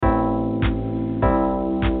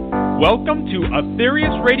Welcome to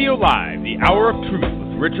Aetherius Radio Live, the Hour of Truth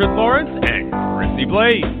with Richard Lawrence and Chrissie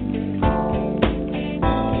Blaze.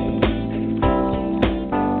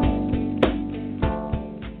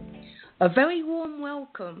 A very warm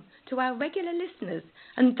welcome to our regular listeners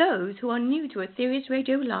and those who are new to Aetherius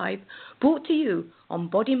Radio Live, brought to you on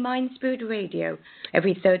Body, Mind, Spirit Radio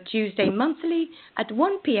every third Tuesday monthly at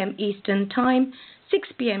 1 p.m. Eastern Time, 6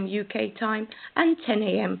 p.m. UK Time and 10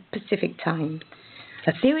 a.m. Pacific Time.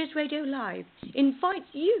 Aetherius Radio Live invites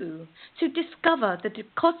you to discover the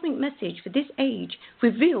cosmic message for this age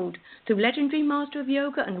revealed through legendary master of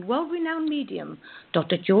yoga and world-renowned medium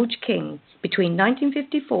Dr. George King between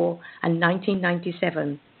 1954 and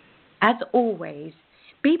 1997. As always,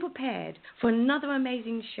 be prepared for another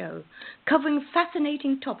amazing show covering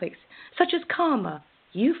fascinating topics such as karma,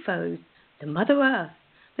 UFOs, the Mother Earth,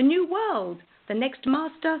 the New World, the Next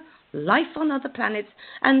Master, life on other planets,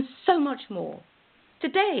 and so much more.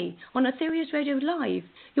 Today, on Aetherius Radio Live,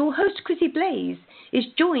 your host, Chrissie Blaze, is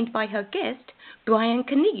joined by her guest, Brian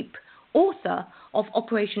Keneipp, author of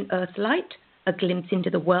Operation Earthlight, A Glimpse into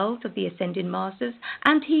the World of the Ascended Masters,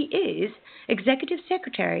 and he is Executive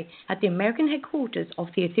Secretary at the American headquarters of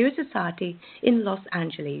the Aetherius Society in Los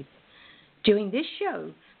Angeles. During this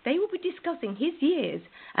show, they will be discussing his years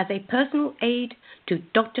as a personal aide to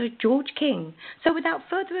Dr. George King. So without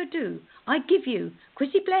further ado, I give you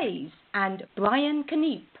Chrissie Blaze and Brian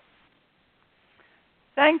Keneipp.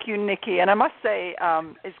 Thank you, Nikki. And I must say,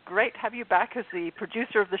 it's great to have you back as the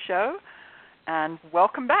producer of the show. And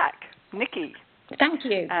welcome back, Nikki. Thank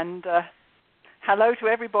you. And hello to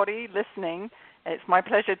everybody listening. It's my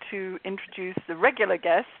pleasure to introduce the regular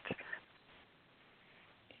guest,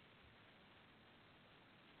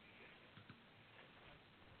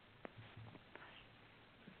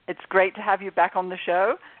 It's great to have you back on the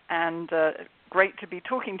show, and great to be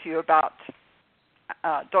talking to you about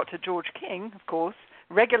Dr. George King, of course.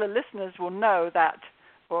 Regular listeners will know that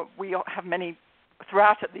we have many,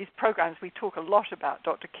 throughout these programs, we talk a lot about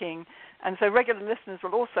Dr. King, and so regular listeners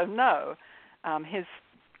will also know his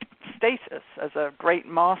status as a great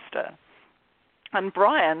master. And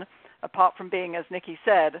Brian, apart from being, as Nikki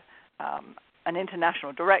said, an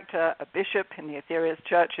international director, a bishop in the Aetherius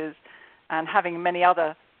churches, and having many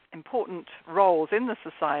other important roles in the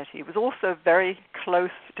society, was also a very close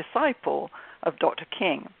disciple of Dr.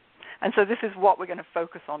 King. And so this is what we're going to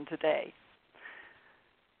focus on today.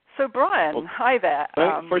 So Brian, hi there.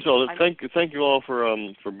 First of all, thank you all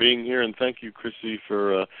for being here, and thank you, Chrissie,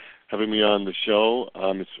 for having me on the show.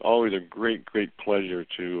 It's always a great pleasure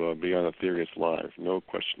to be on Aetherius Live, no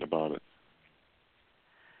question about it.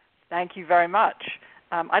 Thank you very much.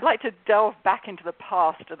 I'd like to delve back into the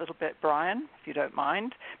past a little bit, Brian, if you don't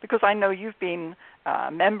mind, because I know you've been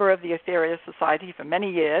a member of the Aetherius Society for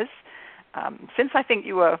many years, since I think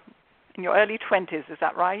you were in your early 20s, is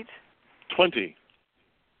that right? 20.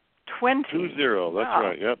 20? 20, that's wow.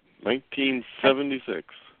 right, yep, 1976.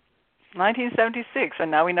 1976,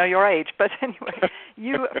 and now we know your age. But anyway,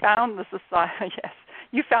 you found the society, yes.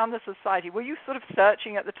 You found the society. Were you sort of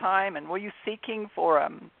searching at the time, and were you seeking for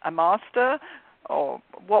a master? Or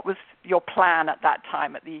what was your plan at that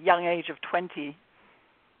time, at the young age of 20?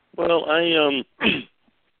 Well, I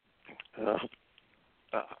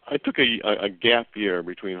took a gap year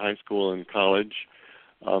between high school and college,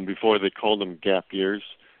 before they called them gap years,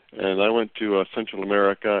 and I went to Central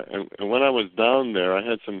America. And when I was down there, I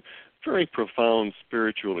had some very profound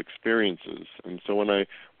spiritual experiences. And so when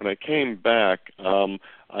I came back,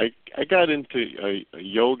 I got into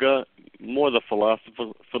yoga, more the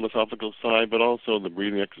philosophical side, but also the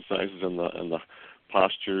breathing exercises and the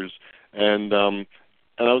postures. And I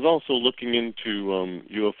was also looking into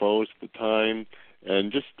UFOs at the time,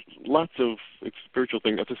 and just lots of spiritual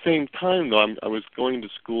things. At the same time, though, I was going to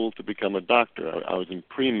school to become a doctor. I was in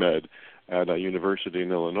pre-med at a university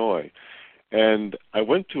in Illinois. And I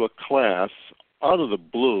went to a class out of the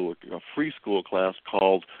blue, a free school class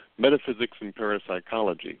called Metaphysics and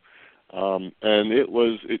Parapsychology. And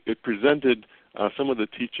it presented some of the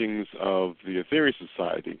teachings of the Aetherius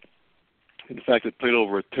Society. In fact, it played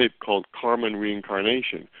over a tape called Karma and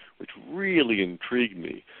Reincarnation, which really intrigued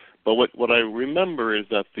me. But what I remember is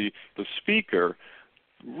that the speaker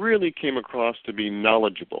really came across to be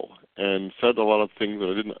knowledgeable and said a lot of things that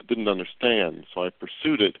I didn't understand. So I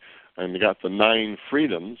pursued it and got the 9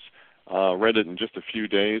 freedoms, read it in just a few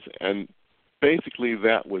days, and basically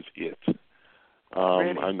that was it.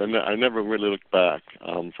 Really? I never really looked back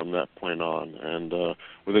from that point on. And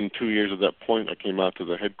within 2 years of that point, I came out to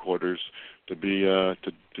the headquarters to be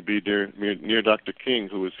near Dr. King,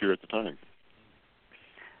 who was here at the time.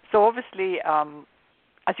 So obviously,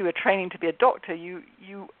 as you were training to be a doctor, you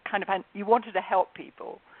wanted to help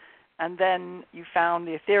people. And then you found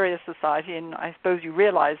the Aetherius Society, and I suppose you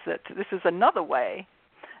realized that this is another way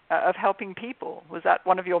of helping people. Was that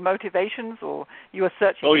one of your motivations, or you were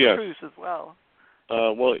searching for truth as well?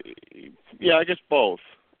 Well, yeah, I guess both.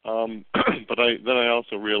 But I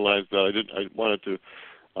also realized that I wanted to.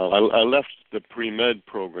 I left the pre-med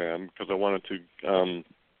program because I wanted to.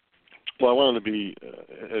 I wanted to be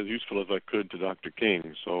as useful as I could to Dr.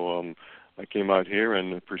 King. So I came out here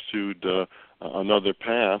and pursued another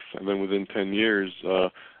path, and then within 10 years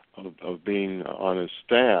of being on his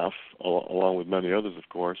staff, along with many others, of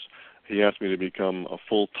course, he asked me to become a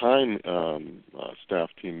full-time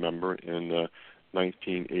staff team member in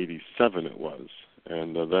 1987. It was,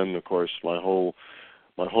 and then, of course, my whole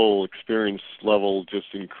experience level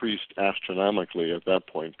just increased astronomically at that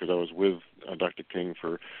point, because I was with Dr. King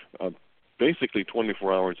for basically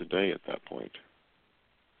 24 hours a day at that point.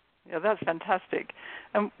 Yeah, that's fantastic.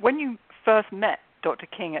 And when you first met Dr.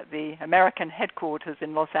 King at the American headquarters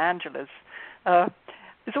in Los Angeles,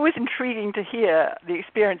 it's always intriguing to hear the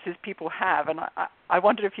experiences people have, and I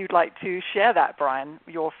wondered if you'd like to share that, Brian,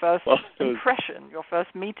 your first impression, your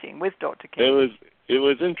first meeting with Dr. King. It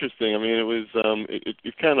was interesting. I mean, it was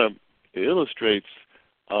it kind of illustrates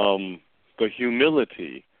the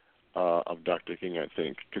humility of Dr. King, I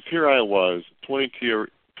think, because here I was,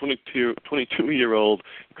 22-year-old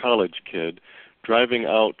college kid, driving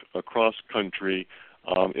out across country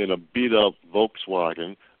in a beat-up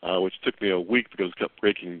Volkswagen, which took me a week because it kept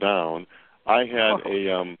breaking down. I had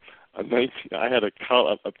a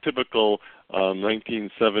typical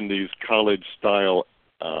 1970s college-style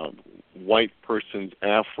white person's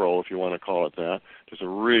afro, if you want to call it that, just a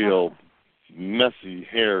real messy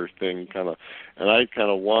hair thing, and I kind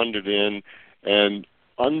of wandered in, and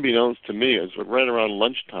unbeknownst to me, it was right around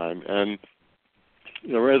lunchtime, and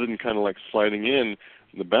rather than kind of like sliding in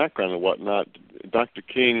the background and whatnot, Dr.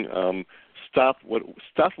 King stopped what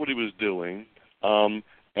he was doing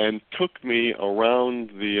and took me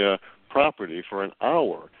around the property for an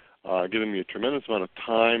hour, giving me a tremendous amount of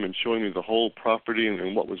time and showing me the whole property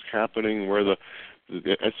and what was happening, where the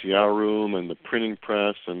SCR room and the printing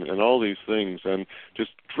press and all these things, and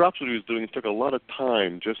just drops what he was doing. It took a lot of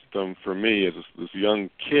time just for me as this young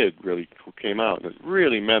kid really who came out, and it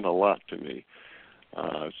really meant a lot to me.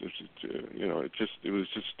 It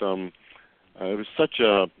was such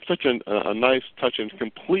a nice touch and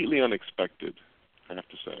completely unexpected, I have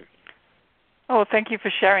to say. Oh, thank you for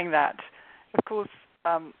sharing that. Of course,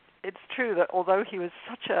 it's true that although he was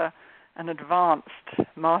such an advanced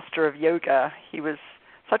master of yoga, he was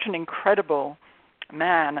such an incredible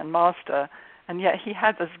man and master, and yet he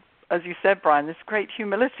had this, as you said, Brian, this great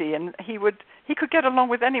humility, and he could get along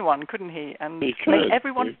with anyone, couldn't he? And make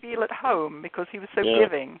everyone feel at home because he was so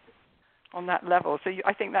giving on that level. So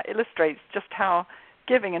I think that illustrates just how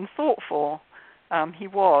giving and thoughtful he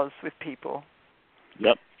was with people.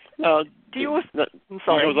 Yep. He was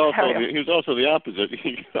also the opposite.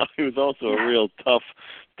 He was also a real tough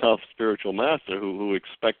spiritual master who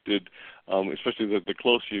expected, especially the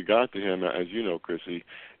closer you got to him, as you know, Chrissie,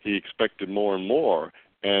 he expected more and more,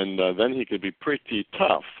 and then he could be pretty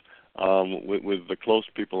tough with the close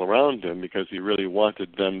people around him, because he really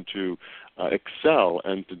wanted them to excel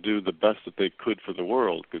and to do the best that they could for the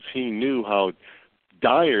world, because he knew how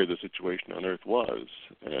dire the situation on Earth was,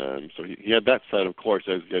 and so he had that side, of course,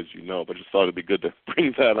 as you know. But I just thought it'd be good to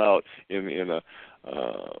bring that out in a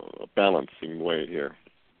balancing way here.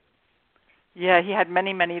 Yeah, he had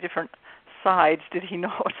many different sides, did he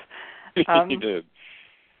not? He did.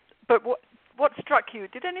 But what struck you?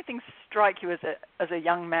 Did anything strike you as a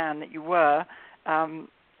young man that you were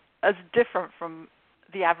as different from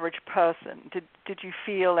the average person? Did you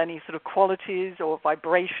feel any sort of qualities or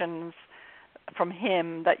vibrations from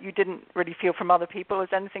him that you didn't really feel from other people?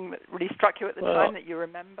 Is anything that really struck you at the time that you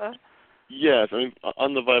remember? Yes, I mean,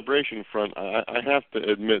 on the vibration front, I have to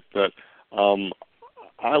admit that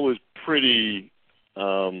I was pretty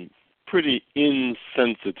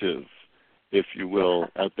insensitive, if you will,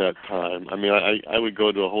 at that time. I mean, I would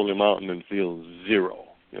go to a holy mountain and feel zero.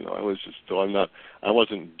 I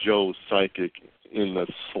wasn't Joe Psychic in the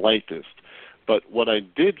slightest. But what I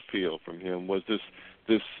did feel from him was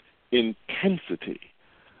this intensity,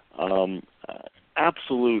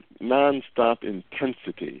 absolute nonstop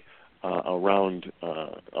intensity around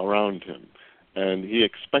him, and he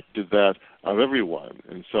expected that of everyone.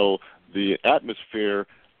 And so the atmosphere,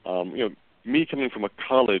 me coming from a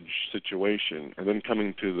college situation and then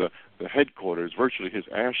coming to the headquarters, virtually his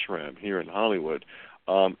ashram here in Hollywood,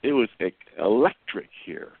 it was electric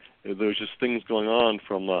here. There was just things going on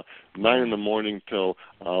from 9 in the morning till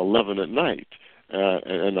 11 at night.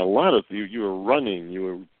 And a lot of you were running, you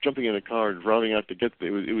were jumping in a car, driving out to get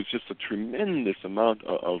there. It was just a tremendous amount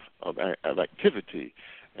of activity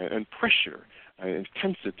and pressure and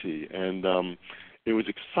intensity, and it was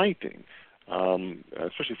exciting,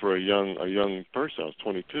 especially for a young person. I was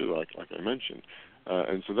 22, like I mentioned,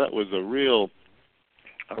 and so that was a real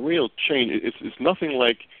change. It's nothing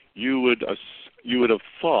like you would have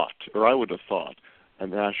thought, or I would have thought,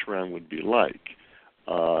 an ashram would be like.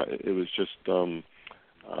 It was just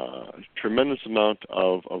tremendous amount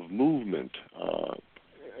of movement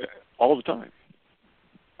all the time.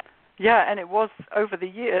 Yeah, and it was over the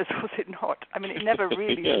years, was it not? I mean, it never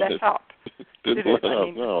really let up, did it?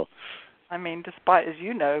 No. I mean, despite, as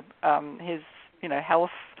you know, his health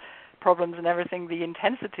problems and everything, the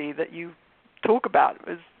intensity that you talk about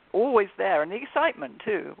was always there, and the excitement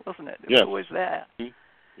too, wasn't it? It was always there.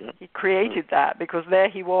 Mm-hmm. Yeah. He created that because there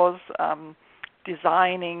he was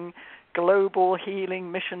designing global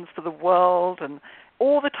healing missions for the world, and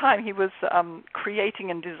all the time he was creating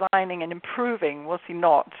and designing and improving, was he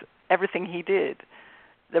not? Everything he did.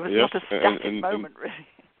 There was not a static moment, really.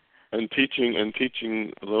 And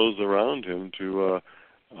teaching those around him to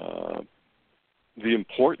the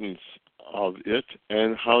importance of it,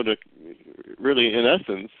 and how to really, in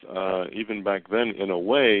essence, even back then, in a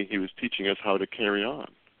way, he was teaching us how to carry on.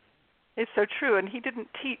 It's so true, and he didn't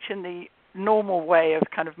teach in the normal way of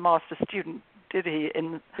kind of master-student, did he?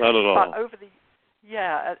 Not at all.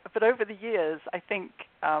 But over the years, I think,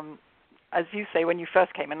 as you say, when you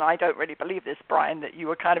first came, and I don't really believe this, Brian, that you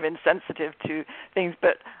were kind of insensitive to things,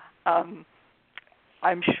 but I'm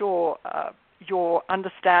sure your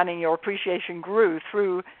understanding, your appreciation grew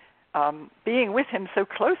through being with him so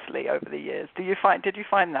closely over the years. Did you find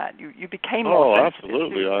that you became more sensitive? Oh,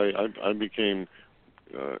 absolutely. I became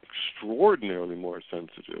extraordinarily more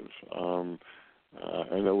sensitive, and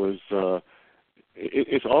it was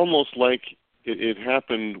it's almost like it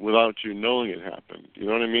happened without you knowing it happened. You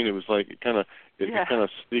know what I mean? It was like it kind of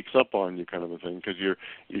sneaks up on you, kind of a thing, because you're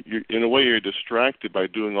in a way you're distracted by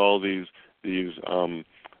doing all these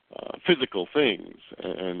physical things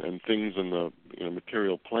and things in the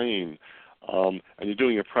material plane, and you're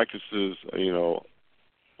doing your practices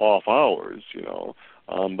off hours,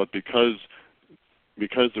 but because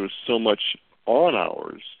there was so much on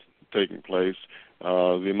hours taking place,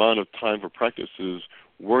 the amount of time for practices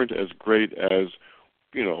weren't as great as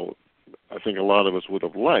I think a lot of us would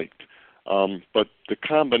have liked, but the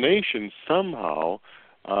combination somehow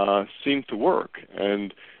seemed to work,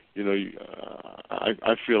 and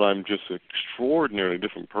I feel I'm just an extraordinarily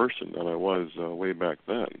different person than I was way back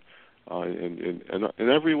then, in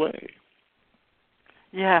every way.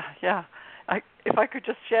 Yeah. If I could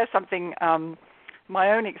just share something,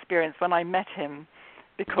 my own experience when I met him,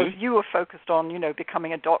 because you were focused on,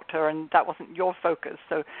 becoming a doctor, and that wasn't your focus,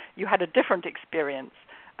 so you had a different experience,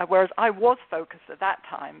 whereas I was focused at that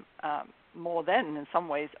time, more then in some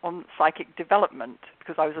ways, on psychic development,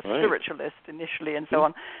 because I was a spiritualist initially and so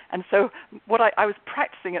on. And so what I was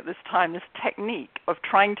practicing at this time, this technique of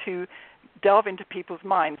trying to delve into people's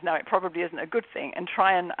minds, now it probably isn't a good thing, and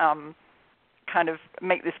try and kind of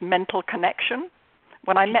make this mental connection.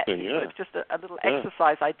 When I met him, it was just a little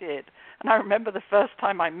exercise I did. And I remember the first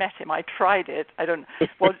time I met him, I tried it. I think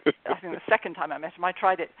the second time I met him, I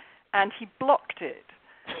tried it, and he blocked it.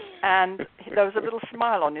 And there was a little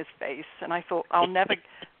smile on his face, and I thought, I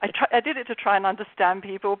did it to try and understand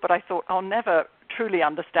people, but I thought, I'll never truly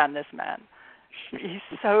understand this man. He's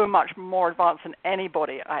so much more advanced than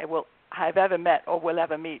anybody I've ever met or will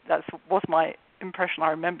ever meet. That was my impression. I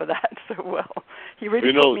remember that so well. He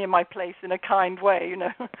really put me in my place in a kind way,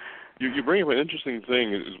 You bring up an interesting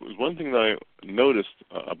thing. It was one thing that I noticed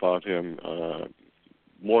about him,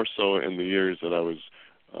 more so in the years that I was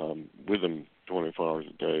with him 24 hours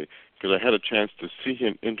a day, because I had a chance to see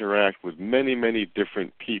him interact with many, many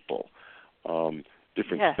different people,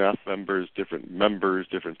 different staff members,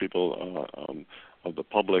 different people of the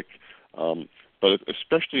public, but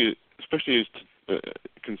especially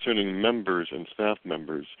concerning members and staff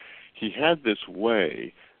members, he had this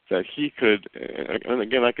way that he could, and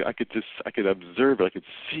again, I could observe it, I could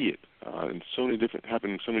see it in so many different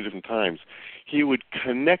times. He would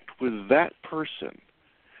connect with that person,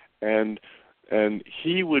 and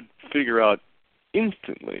he would figure out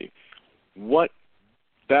instantly what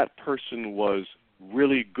that person was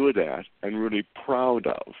really good at and really proud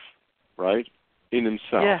of, right, in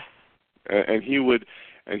himself. Yes. And he would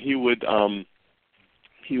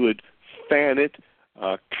fan it,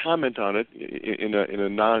 comment on it in a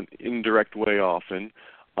indirect way often,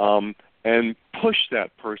 and push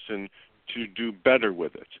that person to do better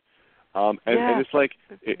with it. And it's like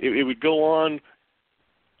it would go on,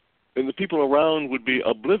 and the people around would be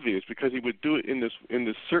oblivious because he would do it in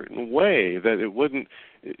this certain way that it wouldn't.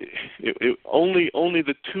 Only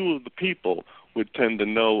the two of the people would tend to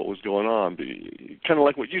know what was going on. Kind of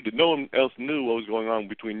like what you did. No one else knew what was going on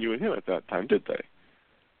between you and him at that time, did they?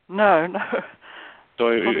 No. So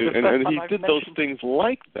and he did those things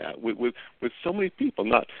like that with so many people.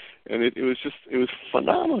 It was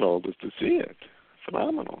phenomenal to see it.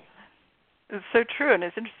 Phenomenal. It's so true, and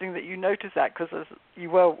it's interesting that you noticed that because you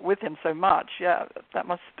were with him so much. Yeah, it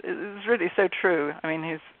was really so true. I mean,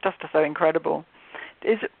 he's just so incredible.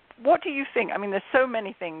 What do you think? I mean, there's so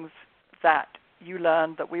many things that you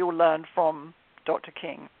learned, that we all learned from Dr.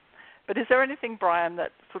 King. But is there anything, Brian,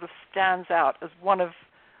 that sort of stands out as one of,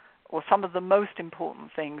 or some of the most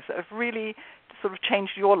important things that have really sort of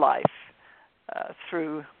changed your life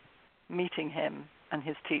through meeting him and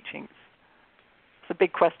his teachings? It's a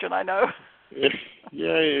big question, I know.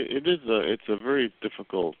 Yeah, it is. It's a very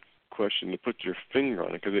difficult question to put your finger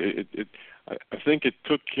on it because I think it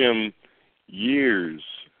took him years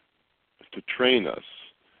to train us,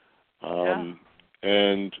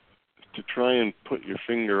 and to try and put your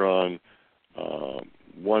finger on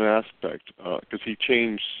one aspect because he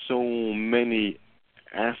changed so many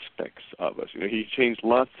aspects of us. He changed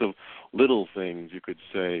lots of little things, you could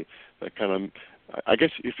say, that kind of. I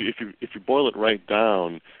guess if you boil it right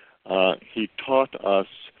down. He taught us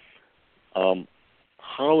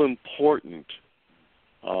how important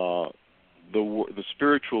the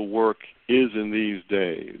spiritual work is in these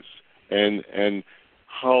days, and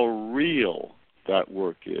how real that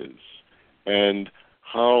work is, and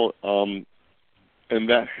how and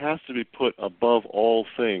that has to be put above all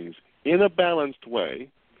things in a balanced way,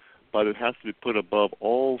 but it has to be put above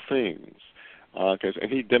all things,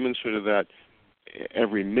 and he demonstrated that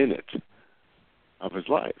every minute of his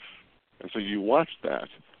life. And so you watch that,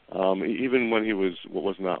 even when he was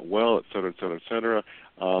not well, et cetera, et cetera, et cetera.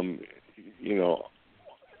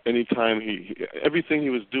 Anytime everything he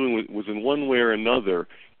was doing was in one way or another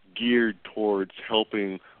geared towards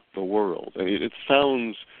helping the world. And it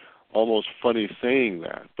sounds almost funny saying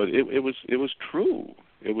that, but it was true.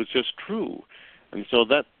 It was just true. And so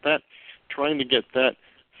that trying to get that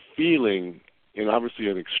feeling in obviously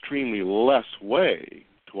an extremely less way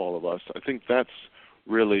to all of us, I think that's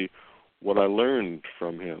really what I learned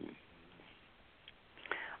from him.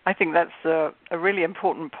 I think that's a really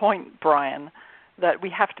important point, Brian, that we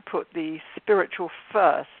have to put the spiritual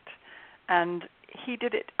first. And he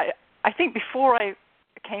did it. I think before I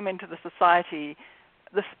came into the society,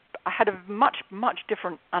 I had a much, much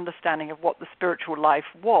different understanding of what the spiritual life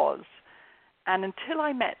was. And until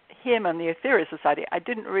I met him and the Aetherius Society, I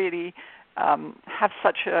didn't really have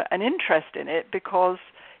such an interest in it because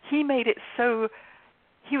he made it so.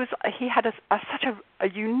 He had such a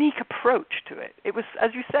unique approach to it. It was,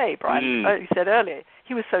 as you say, Brian, you said earlier,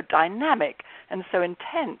 he was so dynamic and so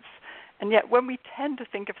intense. And yet when we tend to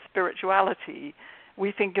think of spirituality,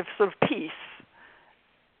 we think of sort of peace.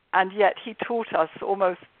 And yet he taught us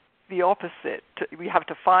almost the opposite. We have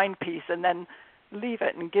to find peace and then leave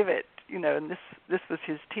it and give it, and this was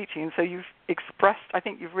his teaching. So you've expressed, I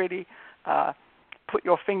think you've really put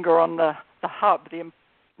your finger on the hub,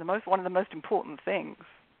 one of the most important things.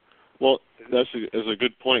 Well, that's a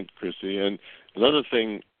good point, Chrissie. And another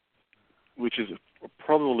thing, which is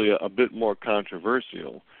probably a bit more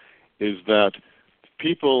controversial, is that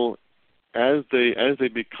people, as they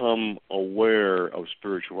become aware of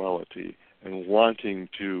spirituality and wanting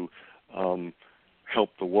to help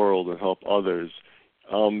the world and help others,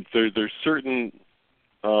 there's certain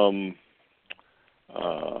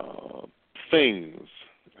things,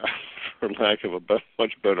 for lack of a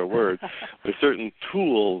much better word, there's certain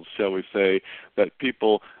tools, shall we say, that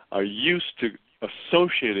people are used to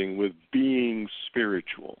associating with being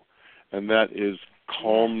spiritual, and that is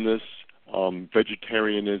calmness,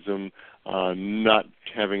 vegetarianism, not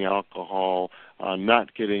having alcohol,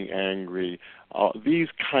 not getting angry. These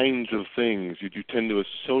kinds of things you tend to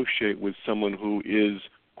associate with someone who is,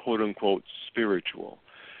 quote-unquote, spiritual.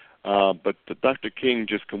 But Dr. King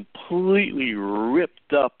just completely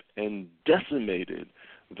ripped up and decimated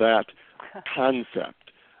that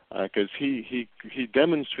concept because he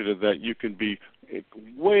demonstrated that you can be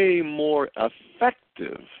way more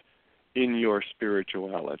effective in your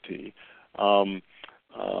spirituality, in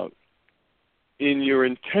your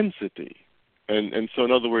intensity. And so,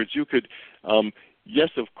 in other words, you could, yes,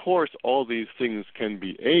 of course, all these things can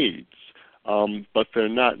be aids, but they're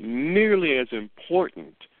not nearly as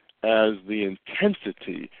important as the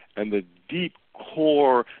intensity and the deep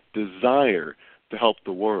core desire to help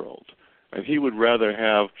the world. And he would rather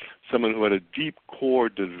have someone who had a deep core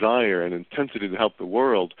desire and intensity to help the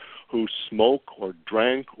world, who smoked or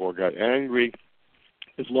drank or got angry,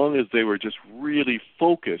 as long as they were just really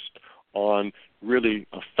focused on really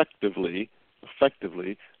effectively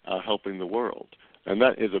helping the world. And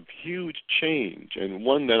that is a huge change, and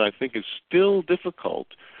one that I think is still difficult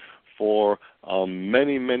for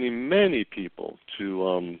many, many, many people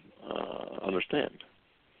to understand.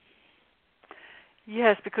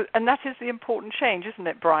 Yes, and that is the important change, isn't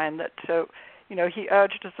it, Brian? That he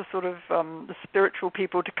urged us, a sort of the spiritual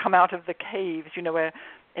people, to come out of the caves. Where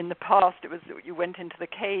in the past it was that you went into the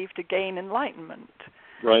cave to gain enlightenment,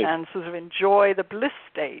 right, and sort of enjoy the bliss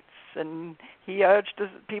states. And he urged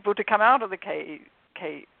people to come out of the caves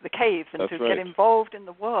and that's to right. get involved in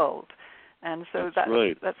the world. And so that's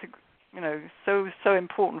so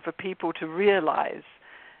important for people to realize.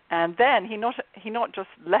 And then he not just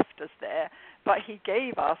left us there, but he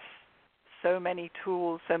gave us so many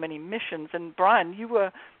tools, so many missions. And Brian, you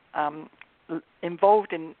were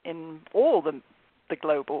involved in all the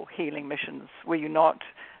global healing missions, were you not,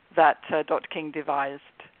 that Dr. King devised?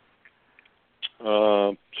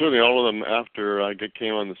 Certainly all of them after I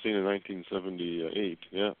came on the scene in 1978,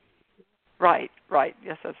 yeah. Right,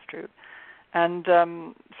 yes, that's true. And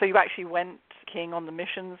so you actually went, King, on the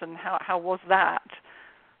missions, and how was that?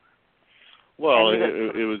 Well,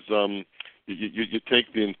 it was, you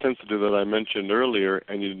take the intensity that I mentioned earlier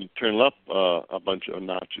and you turn up a bunch of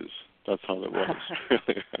notches. That's how it was.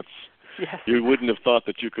 Yes. You wouldn't have thought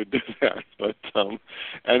that you could do that, but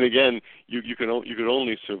and again, you could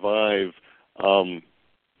only survive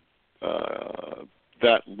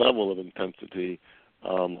that level of intensity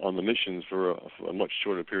on the missions for a much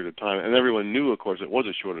shorter period of time. And everyone knew, of course, it was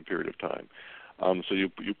a shorter period of time. So you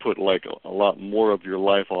put like a lot more of your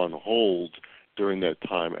life on hold during that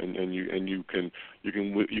time, and you can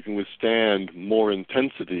withstand more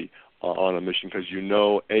intensity on a mission because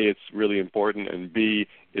A, it's really important, and B,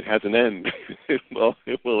 it has an end. It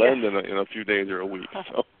will end in a few days or a week.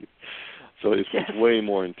 So it's way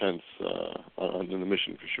more intense on the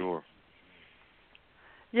mission for sure.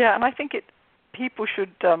 Yeah, and I think people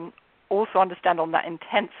should also understand on that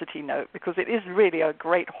intensity note, because it is really a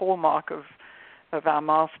great hallmark of our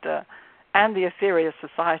master and the Aetherius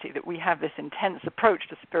Society, that we have this intense approach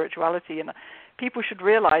to spirituality, and people should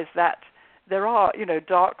realize that there are,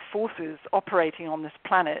 dark forces operating on this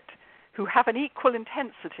planet who have an equal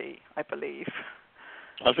intensity, I believe.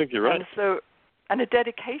 I think you're right. And a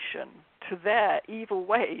dedication to their evil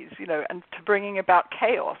ways, and to bringing about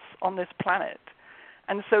chaos on this planet.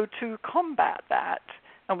 And so to combat that,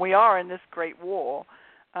 and we are in this great war,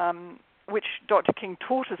 which Dr. King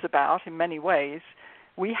taught us about in many ways,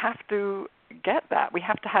 we have to get that. We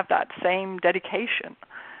have to have that same dedication.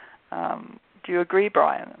 Do you agree,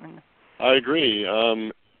 Brian? I agree,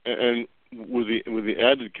 and with the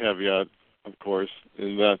added caveat, of course,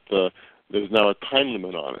 in that there's now a time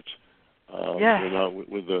limit on it. Now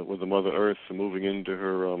with the Mother Earth moving into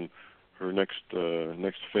her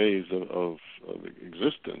next phase of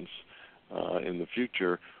existence in the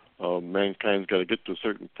future, mankind's got to get to a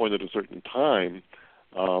certain point at a certain time.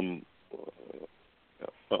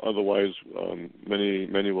 Otherwise,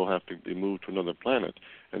 many will have to be moved to another planet,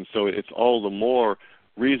 and so it's all the more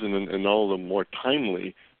reason and all the more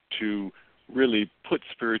timely to really put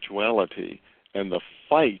spirituality and the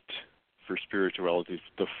fight for spirituality,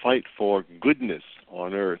 the fight for goodness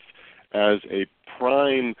on Earth, as a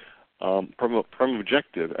prime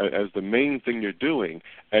objective, as the main thing you're doing,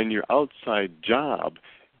 and your outside job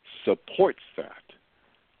supports that.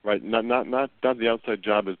 Right, not the outside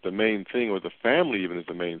job is the main thing, or the family even is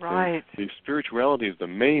the main thing. The spirituality is the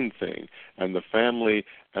main thing, and the family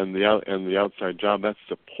and the outside job, that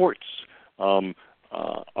supports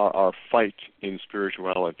our fight in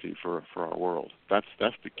spirituality for our world. That's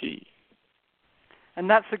the key. And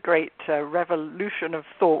that's a great revolution of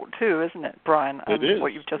thought too, isn't it, Brian? It is.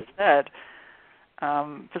 What you've just said.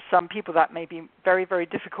 For some people, that may be very, very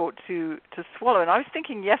difficult to swallow. And I was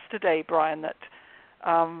thinking yesterday, Brian, that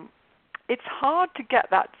it's hard to get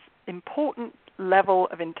that important level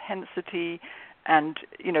of intensity and,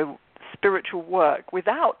 spiritual work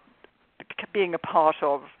without being a part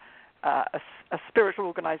of a spiritual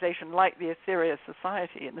organization like the Aetherius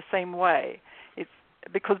Society in the same way. It's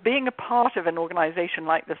because being a part of an organization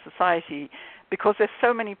like the Society, because there's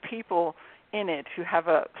so many people in it who have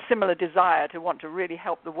a similar desire to want to really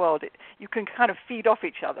help the world, you can kind of feed off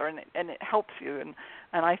each other, and it helps you.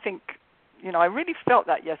 And I think, I really felt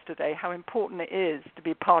that yesterday, how important it is to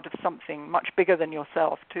be part of something much bigger than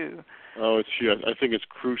yourself, too. Oh, I think it's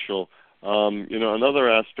crucial. Another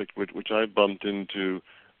aspect which I bumped into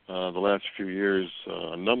the last few years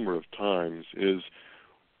a number of times is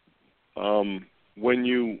when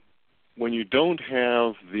you don't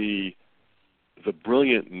have the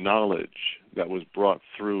brilliant knowledge that was brought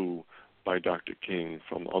through by Dr. King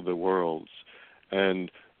from other worlds,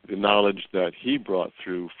 and the knowledge that he brought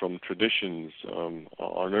through from traditions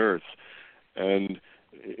on Earth, and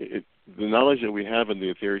the knowledge that we have in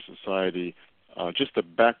the Aetherius Society, just the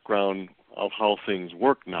background of how things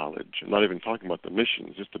work knowledge, I'm not even talking about the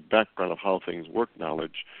missions, just the background of how things work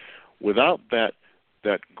knowledge, without that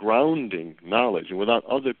grounding knowledge, and without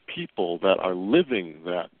other people that are living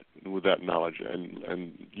that with that knowledge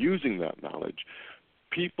and using that knowledge,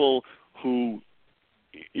 people who,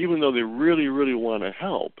 even though they really, really want to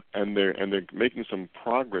help and they're making some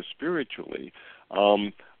progress spiritually,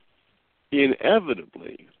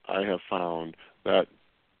 inevitably I have found that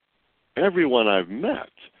everyone I've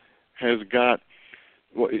met has got,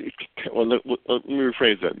 let me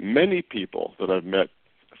rephrase that, many people that I've met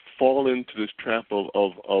fall into this trap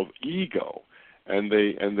of ego, and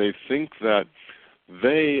they think that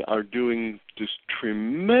they are doing this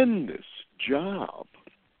tremendous job.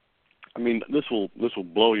 I mean, this will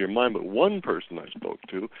blow your mind, but one person I spoke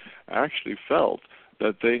to actually felt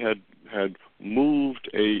that they had moved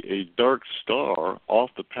a dark star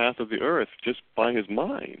off the path of the earth just by his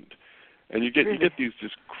mind. And you get these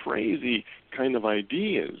just crazy kind of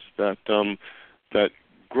ideas that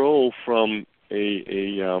grow from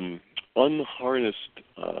a unharnessed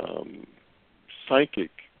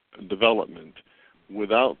psychic development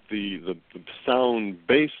without the sound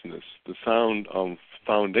baseness, the sound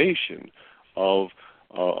foundation of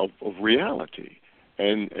reality,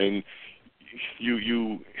 and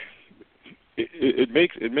it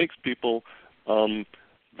makes people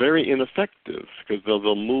very ineffective, because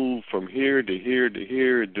they'll move from here to here to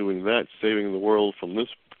here, doing that, saving the world from this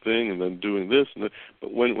thing, and then doing this,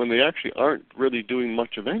 but when they actually aren't really doing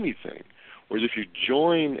much of anything. Whereas if you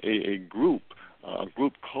join a group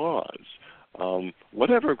cause,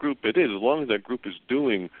 whatever group it is, as long as that group is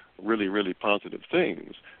doing really, really positive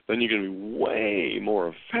things, then you're going to be way more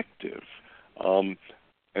effective.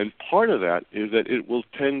 And part of that is that it will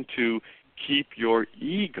tend to keep your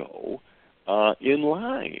ego in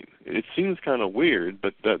line. It seems kind of weird,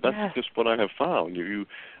 but that's just what I have found.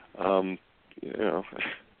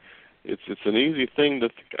 It's an easy thing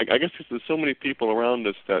I guess there's so many people around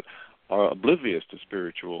us that are oblivious to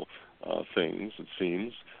spiritual things, it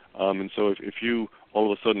seems. And so if you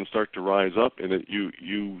all of a sudden start to rise up in it,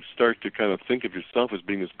 you start to kind of think of yourself as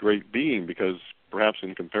being this great being, because perhaps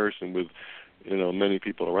in comparison with many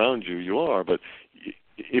people around you, you are. But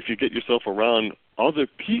if you get yourself around other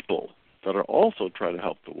people that are also trying to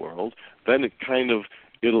help the world, then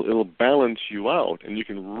it'll balance you out, and you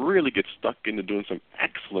can really get stuck into doing some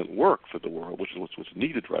excellent work for the world, which is what's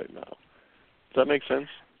needed right now. Does that make sense?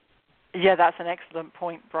 Yeah, that's an excellent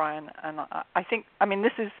point, Brian. And I think,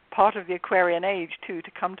 this is part of the Aquarian age, too,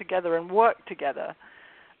 to come together and work together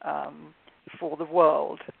for the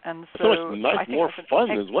world. And so it's nice, more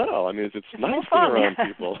fun as well. It's nice being around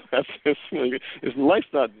people. Life's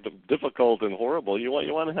not difficult and horrible. You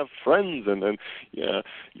want to have friends, and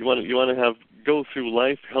you want to go through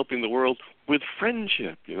life helping the world with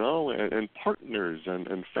friendship, and partners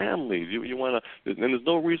and families. You want to, and there's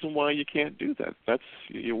no reason why you can't do that.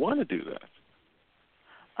 You want to do that.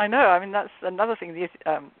 I know. That's another thing.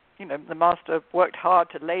 The Master worked hard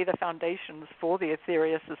to lay the foundations for the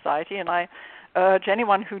Aetherius Society, and I urge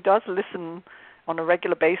anyone who does listen on a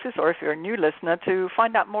regular basis, or if you're a new listener, to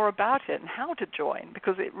find out more about it and how to join,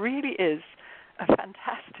 because it really is a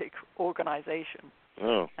fantastic organization.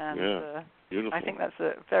 Oh, yeah. Beautiful. I think that's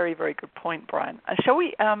a very, very good point, Brian. Shall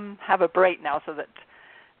we have a break now so that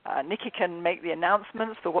Nikki can make the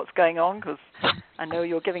announcements for what's going on, because I know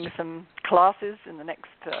you're giving some classes in the next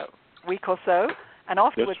week or so. And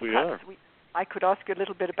afterwards, yes, we are. I could ask you a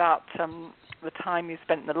little bit about the time you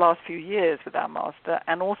spent in the last few years with our Master,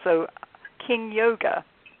 and also King Yoga.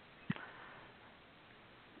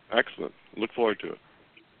 Excellent. Look forward to it.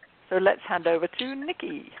 So let's hand over to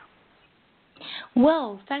Nikki.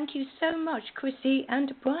 Well, thank you so much, Chrissie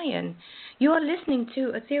and Brian. You are listening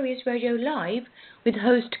to Aetherius Radio Live with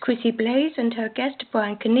host Chrissie Blaze and her guest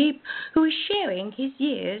Brian Keneipp, who is sharing his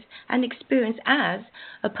years and experience as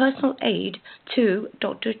a personal aide to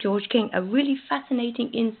Dr. George King. A really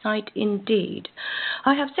fascinating insight indeed.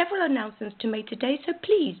 I have several announcements to make today, so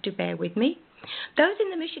please do bear with me. Those in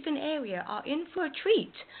the Michigan area are in for a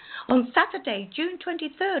treat. On Saturday, June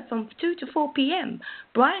 23rd from 2 to 4 p.m.,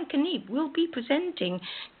 Brian Keneipp will be presenting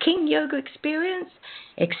King Yoga Experience,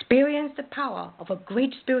 Experience the Power of a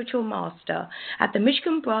Great Spiritual Master at the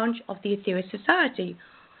Michigan branch of the Aetherius Society.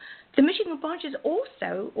 The Michigan branch is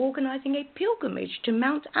also organizing a pilgrimage to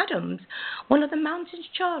Mount Adams, one of the mountains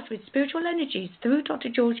charged with spiritual energies through Dr.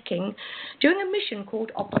 George King, during a mission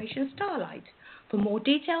called Operation Starlight. For more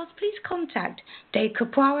details, please contact Dave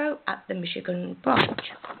Capraro at the Michigan branch.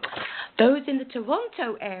 Those in the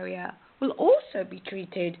Toronto area will also be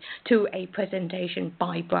treated to a presentation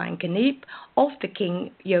by Brian Keneipp of the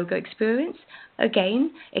King Yoga Experience.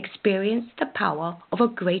 Again, experience the power of a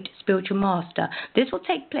great spiritual master. This will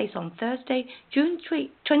take place on Thursday, June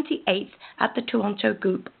 28th at the Toronto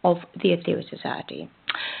group of the Aetherius Society.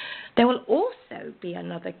 There will also be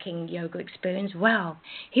another King Yoga Experience. Wow,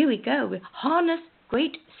 here we go. Harness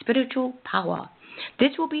Great Spiritual Power.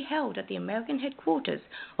 This will be held at the American headquarters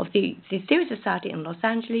of the Aetherius Society in Los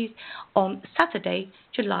Angeles on Saturday,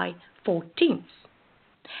 July 14th.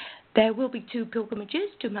 There will be 2 pilgrimages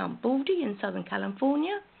to Mount Baldy in Southern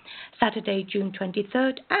California, Saturday, June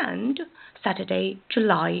 23rd and Saturday,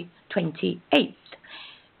 July 28th.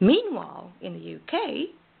 Meanwhile, in the UK,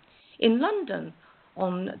 in London,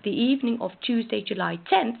 on the evening of Tuesday, July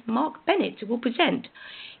 10th, Mark Bennett will present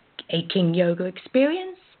a King Yoga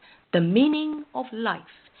Experience, The Meaning of Life.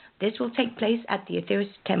 This will take place at the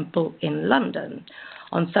Aetherius Temple in London.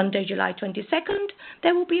 On Sunday, July 22nd,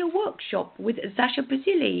 there will be a workshop with Zasha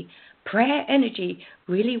Basili. Prayer energy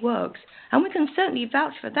really works, and we can certainly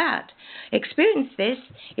vouch for that. Experience this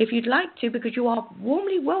if you'd like to, because you are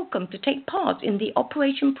warmly welcome to take part in the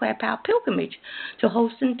Operation Prayer Power Pilgrimage to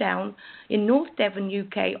Holston Down in North Devon,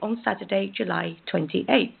 UK on Saturday, July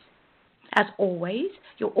 28th. As always,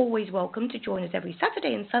 you're always welcome to join us every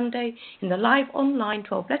Saturday and Sunday in the live online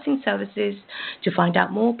 12 Blessing services. To find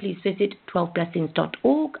out more, please visit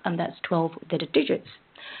 12blessings.org, and that's 12 with the digits.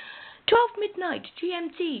 12 midnight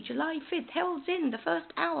GMT, July 5th, heralds in the first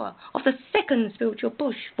hour of the second spiritual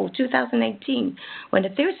push for 2018, when the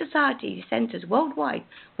Aetherius Society centers worldwide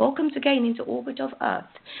welcomes again into orbit of Earth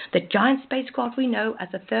the giant spacecraft we know as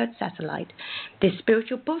the third satellite. This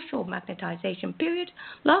spiritual push or magnetization period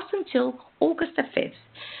lasts until August the 5th,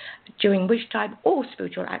 during which time all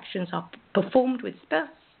spiritual actions are performed with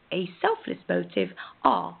a selfless motive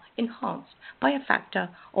are enhanced by a factor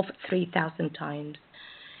of 3,000 times.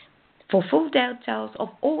 For full details of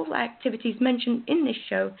all the activities mentioned in this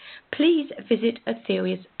show, please visit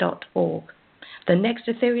Aetherius.org. The next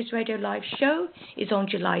Aetherius Radio Live show is on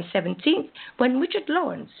July 17th, when Richard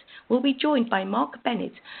Lawrence will be joined by Mark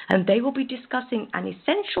Bennett, and they will be discussing an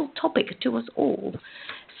essential topic to us all,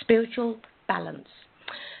 spiritual balance.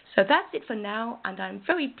 So that's it for now, and I'm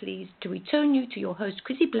very pleased to return you to your host,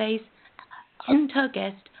 Chrissie Blaze, and her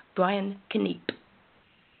guest, Brian Keneipp.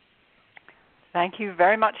 Thank you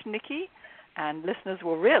very much, Nikki. And listeners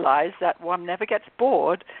will realize that one never gets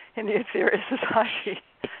bored in the Aetherius Society.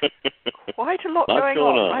 Quite a lot going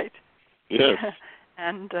on, right? Yes.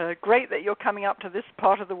 And great that you're coming up to this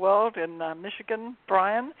part of the world in Michigan,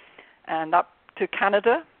 Brian, and up to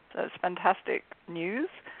Canada. That's fantastic news.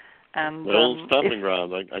 And the old stomping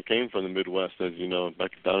ground. I came from the Midwest, as you know,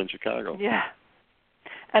 back down in Chicago. Yeah.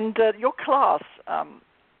 And your class,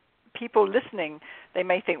 people listening, they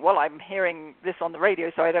may think, well, I'm hearing this on the radio,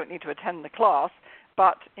 so I don't need to attend the class.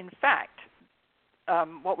 But in fact,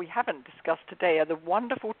 what we haven't discussed today are the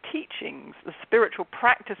wonderful teachings, the spiritual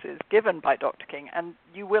practices given by Dr. King. And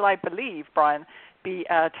you will, I believe, Brian, be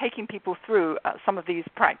taking people through some of these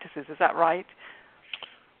practices. Is that right?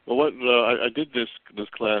 Well, I did this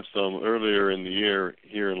class earlier in the year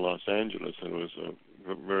here in Los Angeles, and it was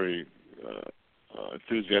very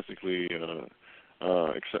enthusiastically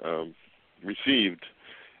received.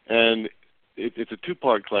 And it's a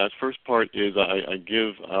 2-part class. First part is I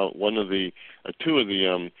give out two of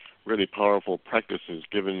the really powerful practices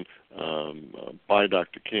given by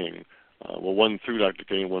Dr. King. One through Dr.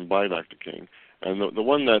 King and one by Dr. King. And the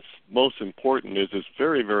one that's most important is this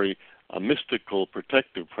very, very mystical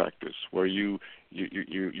protective practice where you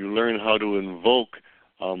learn how to invoke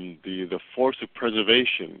the force of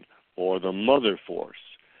preservation, or the mother force.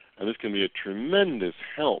 And this can be a tremendous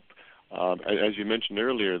help. As you mentioned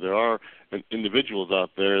earlier, there are individuals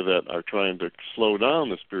out there that are trying to slow down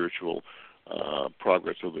the spiritual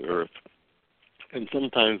progress of the earth. And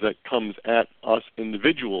sometimes that comes at us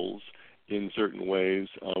individuals in certain ways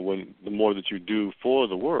when the more that you do for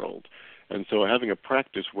the world. And so having a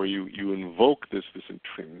practice where you invoke this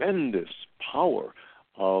tremendous power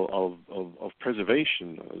of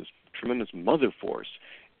preservation, this tremendous mother force,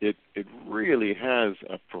 it really has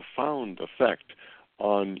a profound effect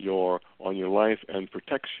on your life and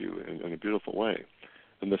protects you in a beautiful way.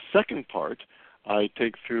 And the second part, I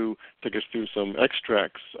take us through some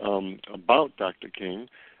extracts about Dr. King,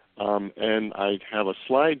 and I have a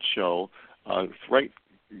slideshow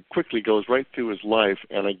quickly goes right through his life,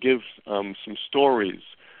 and I give some stories,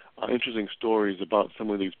 interesting stories about some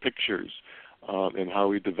of these pictures and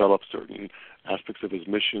how he developed certain aspects of his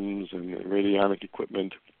missions and radionic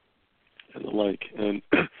equipment and the like. And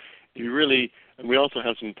and we also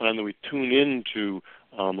have some time that we tune into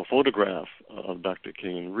a photograph of Dr.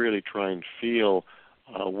 King and really try and feel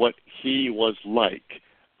what he was like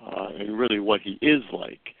and really what he is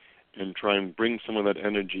like, and try and bring some of that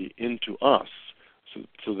energy into us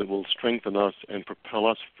so that will strengthen us and propel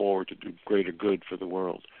us forward to do greater good for the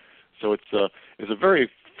world. So it's a very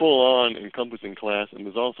full-on, encompassing class, and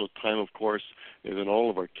there's also time, of course, as in all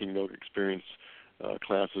of our King Yoga Experience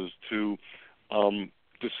classes, to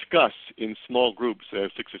discuss in small groups,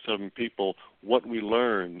 6 or 7 people, what we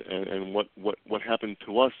learned and what happened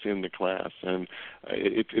to us in the class. And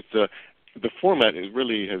the format has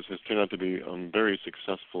turned out to be very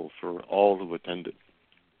successful for all who attended.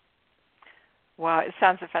 Wow, it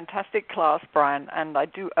sounds a fantastic class, Brian, and I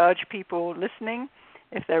do urge people listening,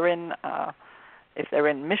 if they're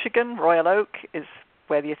in Michigan, Royal Oak is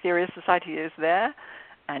where the Aetherius Society is there,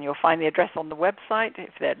 and you'll find the address on the website.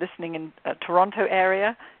 If they're listening in Toronto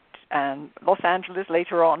area and Los Angeles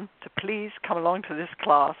later on, to please come along to this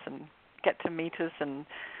class and get to meet us and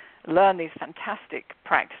learn these fantastic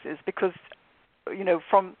practices, because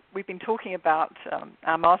we've been talking about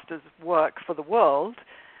our Master's work for the world,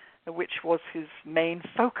 which was his main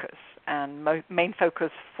focus and main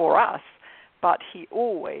focus for us, but he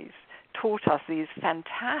always taught us these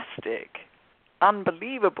fantastic,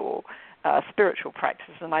 unbelievable spiritual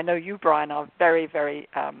practices. And I know you, Brian, are very, very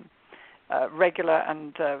regular,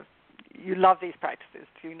 and you love these practices,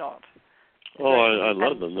 do you not? I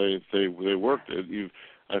love them. They work.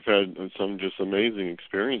 I've had some just amazing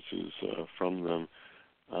experiences from them,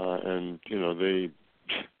 and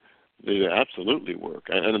they absolutely work.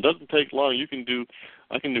 And it doesn't take long.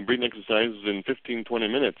 I can do breathing exercises in 15, 20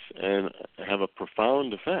 minutes and have a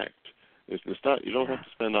profound effect. You don't have to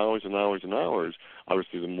spend hours and hours and hours.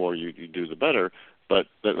 Obviously, the more you do, the better. But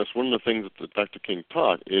that's one of the things that Dr. King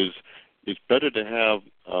taught is it's better to have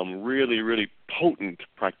really, really potent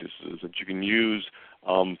practices that you can use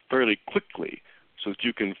fairly quickly, so that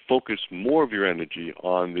you can focus more of your energy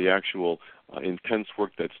on the actual intense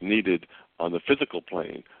work that's needed on the physical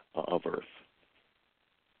plane of Earth.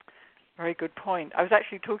 Very good point. I was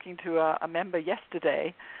actually talking to a member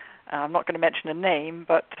yesterday. I'm not going to mention a name,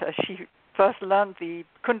 but she first learned the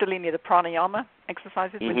Kundalini, the pranayama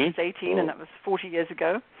exercises when she was 18, and that was 40 years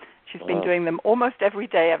ago. She's been doing them almost every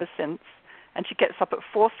day ever since, and she gets up at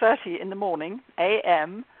 4:30 in the morning,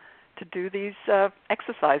 a.m., to do these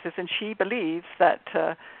exercises, and she believes that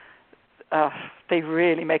they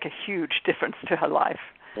really make a huge difference to her life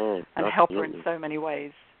and help her in so many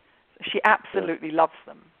ways. She absolutely loves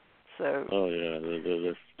them. So. Oh yeah,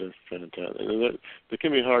 they're fantastic. They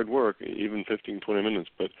can be hard work, even 15, 20 minutes.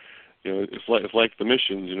 But it's like the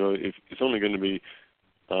missions. If it's only going to be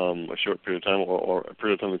a short period of time, or a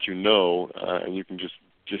period of time that and you can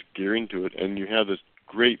just gear into it, and you have this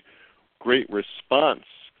great response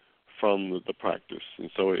from the practice, and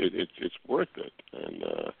so it's worth it. And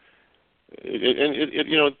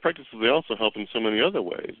practices, they also help in so many other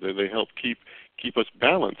ways. They help keep us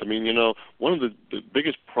balanced. I mean, one of the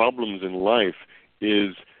biggest problems in life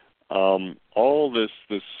is all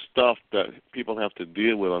this stuff that people have to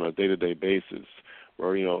deal with on a day-to-day basis,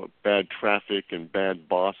 where bad traffic and bad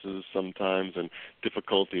bosses sometimes, and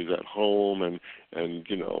difficulties at home, and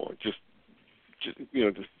just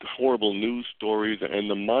horrible news stories, and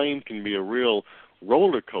the mind can be a real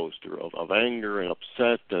roller coaster of anger and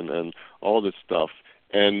upset and all this stuff.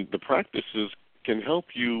 And the practices can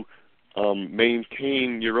help you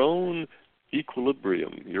maintain your own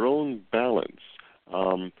equilibrium, your own balance,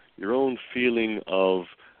 your own feeling of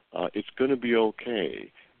it's going to be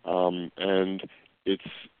okay, and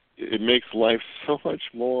it makes life so much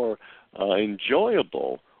more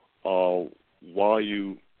enjoyable while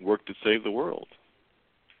you work to save the world.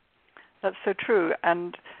 That's so true.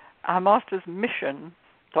 And our Master's mission,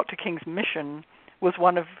 Dr. King's mission, was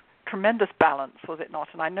one of tremendous balance, was it not?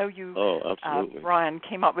 And I know you, Brian,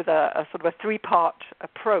 came up with a sort of a 3-part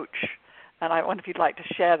approach, and I wonder if you'd like to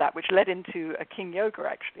share that, which led into a King Yoga,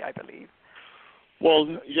 actually, I believe. Well,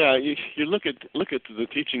 yeah, you look at the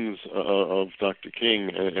teachings of Dr. King,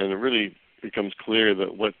 and it really becomes clear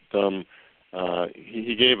that what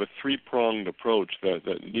he gave a three-pronged approach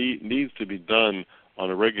that needs to be done on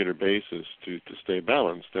a regular basis to stay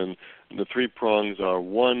balanced. And the three prongs are: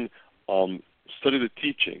 one, study the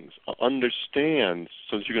teachings, understand,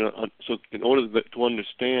 so in order to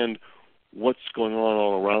understand what's going on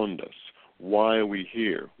all around us, why are we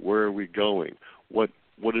here, where are we going, what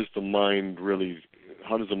is the mind really,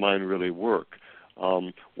 how does the mind really work,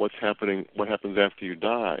 what's happening, what happens after you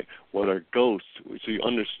die, what are ghosts. So you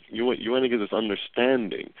want to get this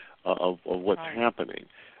understanding of what's happening.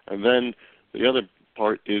 And then the other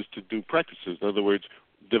part is to do practices. In other words,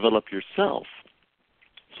 develop yourself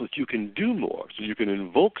so that you can do more, so you can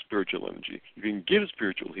invoke spiritual energy, you can give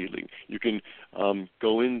spiritual healing, you can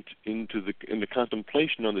go into the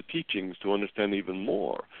contemplation on the teachings to understand even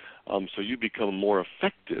more. So you become more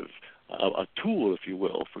effective, a tool, if you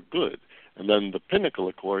will, for good. And then the pinnacle,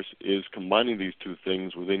 of course, is combining these two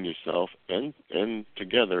things within yourself and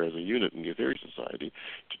together as a unit in the Aetherius Society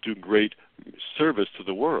to do great service to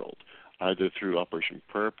the world, either through Operation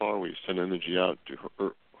Prayer Power, where you send energy out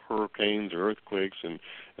to hurricanes or earthquakes and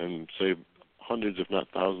save hundreds, if not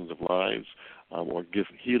thousands, of lives, or give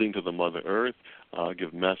healing to the Mother Earth,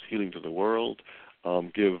 give mass healing to the world,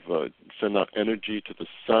 send out energy to the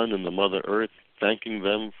Sun and the Mother Earth, thanking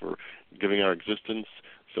them for giving our existence.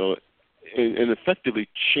 So, and effectively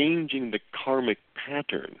changing the karmic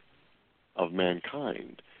pattern of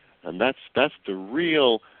mankind. And that's the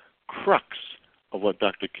real crux of what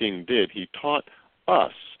Dr. King did. He taught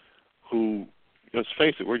us, who, let's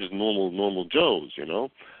face it, we're just normal Joes,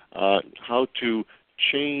 how to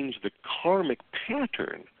change the karmic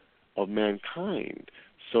pattern of mankind,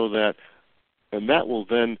 so that, and that will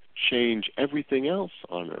then change everything else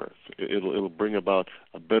on Earth. It'll bring about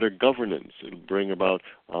a better governance. It'll bring about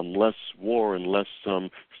less war and less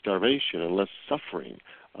starvation and less suffering,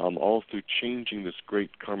 all through changing this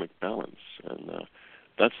great karmic balance. And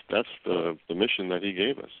that's the mission that he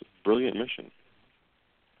gave us. Brilliant mission.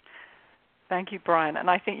 Thank you, Brian. And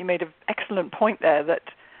I think you made an excellent point there that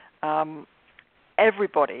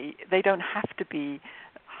everybody, they don't have to be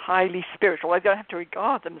highly spiritual. They don't have to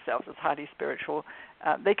regard themselves as highly spiritual.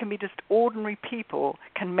 They can be just ordinary people,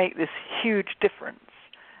 can make this huge difference.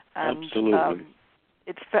 And, absolutely.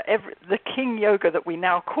 It's for the King Yoga that we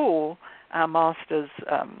now call our master's,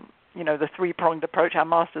 the three-pronged approach, our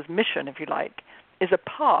master's mission, if you like, is a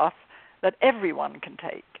path that everyone can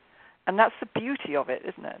take. And that's the beauty of it,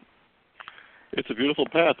 isn't it? It's a beautiful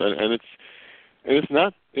path, and it's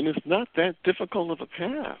not that difficult of a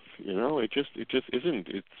path. It just isn't.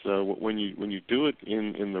 It's when you do it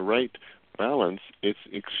in the right balance, it's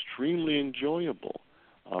extremely enjoyable,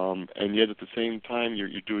 and yet at the same time you're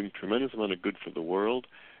doing a tremendous amount of good for the world,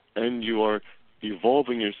 and you are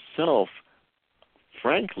evolving yourself,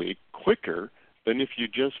 frankly, quicker than if you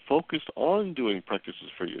just focused on doing practices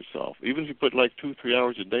for yourself. Even if you put like 2-3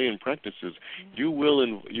 hours a day in practices, you will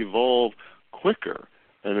evolve quicker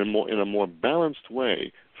and in a more balanced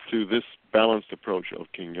way through this balanced approach of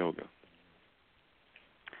King Yoga.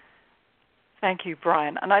 Thank you,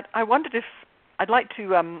 Brian. And I wondered if I'd like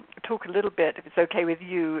to talk a little bit, if it's okay with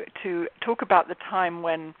you, to talk about the time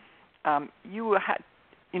when you had,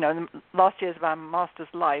 in the last years of our master's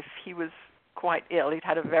life, he was quite ill. He'd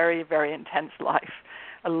had a very, very intense life,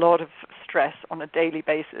 a lot of stress on a daily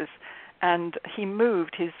basis, and he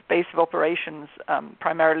moved his base of operations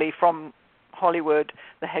primarily from Hollywood,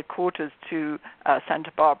 the headquarters, to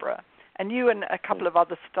Santa Barbara. And you and a couple of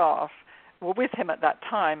other staff were with him at that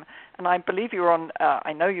time, and I believe you were on,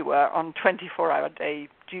 I know you were, on 24-hour day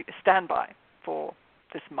standby for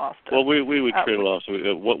this master. Well, we would trade off, so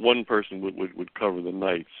one person would cover the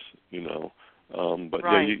nights, but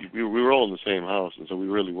right. Yeah, we were all in the same house, and so we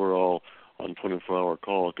really were all on 24-hour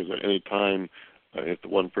call, because at any time, if the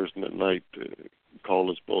one person at night called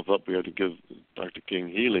us both up, we had to give Dr. King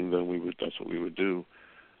healing, then that's what we would do.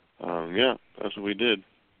 That's what we did.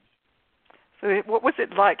 So what was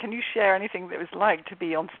it like? Can you share anything that it was like to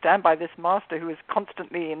be on standby this master who is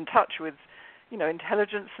constantly in touch with,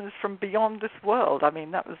 intelligences from beyond this world? I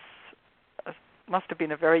mean, that must have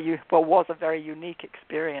been was a very unique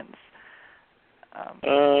experience.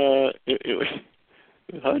 It was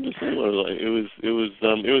hard to say what it was like. It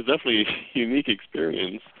was definitely a unique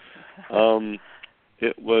experience.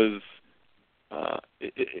 It was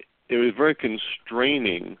very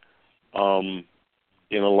constraining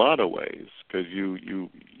in a lot of ways, because you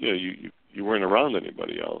weren't around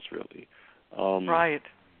anybody else really. Right.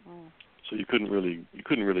 So you couldn't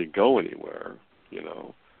really go anywhere.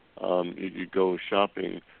 You'd go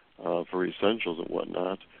shopping for essentials and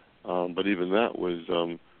whatnot, but even that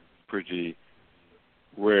was pretty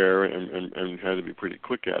rare and had to be pretty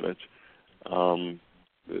quick at it.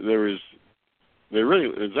 There was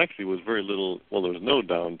very little. Well, there was no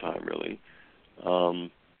downtime really.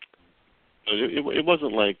 It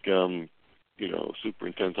wasn't like super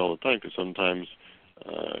intense all the time, because sometimes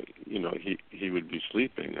he would be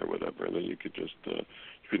sleeping or whatever, and then you could just you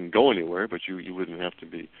couldn't go anywhere, but you wouldn't have to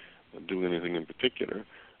be doing anything in particular.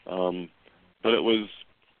 But it was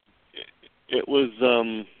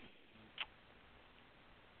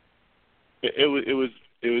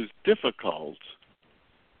difficult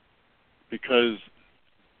because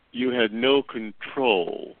you had no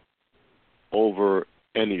control over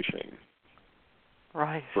anything,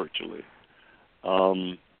 right? Virtually,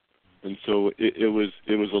 and so it was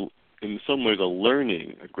in some ways a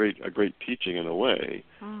learning, a great teaching in a way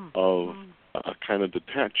of a kind of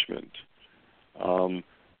detachment.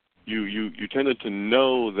 You tended to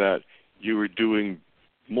know that you were doing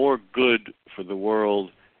more good for the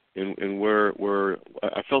world in where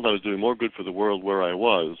I felt I was doing more good for the world where I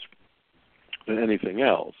was than anything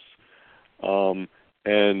else.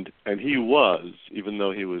 And he was, even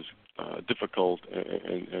though he was difficult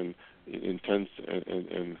and intense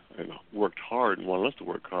and worked hard and wanted us to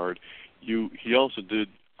work hard, he also did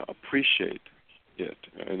appreciate it,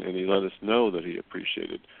 and he let us know that he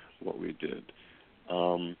appreciated what we did.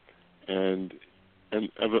 And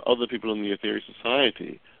other people in the Aetherius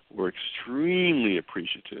Society were extremely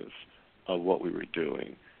appreciative of what we were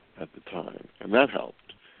doing at the time, and that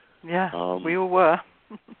helped. Yeah, we all were.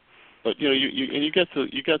 But you got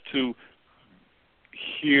to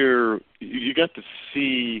hear, you got to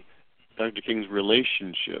see Dr. King's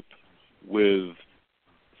relationship with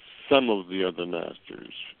some of the other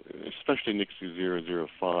masters, especially Nixie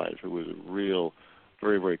 005, who was a real,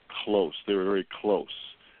 very, very close. They were very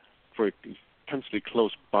close, very intensely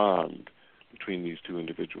close bond between these two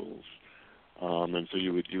individuals, and so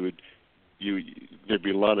there'd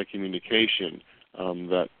be a lot of communication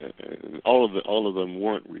that all of them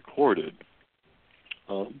weren't recorded,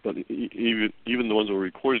 but even the ones that were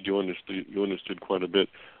recorded, you understood quite a bit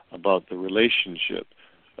about the relationship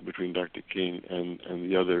between Dr. King and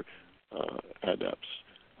the other adepts,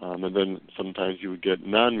 and then sometimes you would get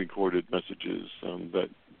non-recorded messages that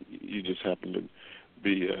you just happened to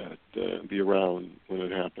be around when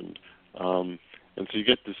it happened, and so you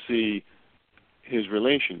get to see his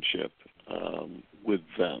relationship with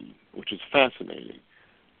them, which is fascinating,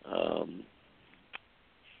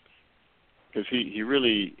 because he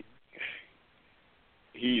really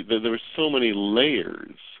there were so many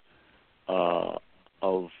layers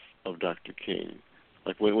of Dr. King.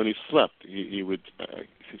 Like when he slept, he would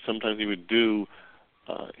sometimes he would do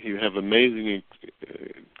he would have amazing.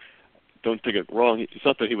 Don't take it wrong. It's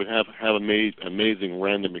not that he would have amazing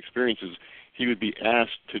random experiences. He would be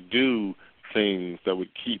asked to do things that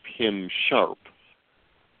would keep him sharp,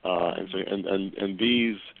 and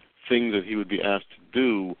these things that he would be asked to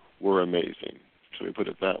do were amazing. So we put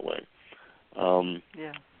it that way.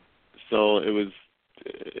 Yeah. So it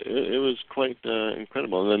was quite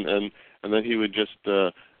incredible, and then he would just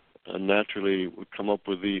naturally would come up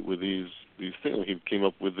with these things. He came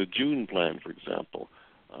up with the June plan, for example,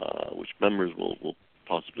 which members will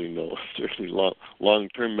possibly know. Certainly,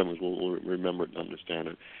 long-term members will remember it and understand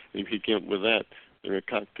it. And he came up with that during a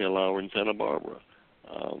cocktail hour in Santa Barbara.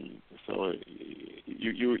 So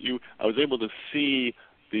I was able to see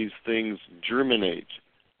these things germinate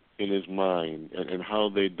in his mind and how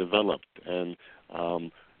they developed. And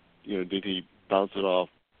did he bounce it off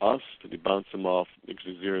us? Did he bounce them off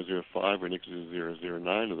Nixie 005 or Nixie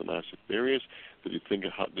 009 or the Master Aetherius? Did he think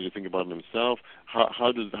about it himself?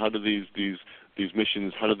 How do these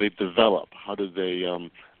missions, how do they develop? How do they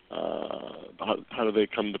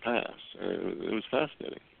come to pass? It was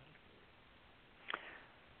fascinating.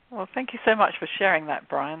 Well, thank you so much for sharing that,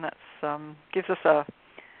 Brian. That gives us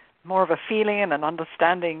more of a feeling and an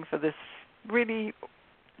understanding for this really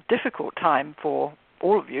difficult time for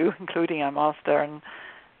all of you, including our master,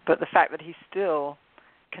 but the fact that he still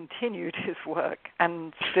continued his work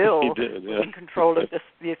and still was in control of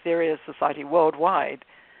the Aetherius Society worldwide.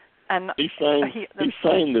 And he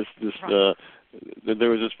signed this. Right. There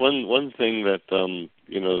was this one thing that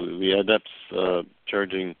the adepts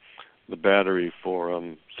charging the battery for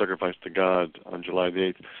sacrifice to God on July the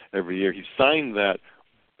 8th every year. He signed that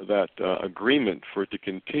agreement for it to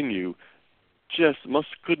continue.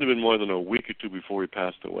 Couldn't have been more than a week or two before he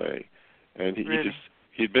passed away, and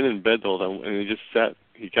he'd been in bed the whole time, and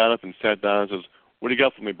he got up and sat down and says, "What do you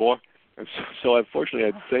got for me, boy?" And so unfortunately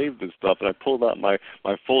I'd saved this stuff, and I pulled out my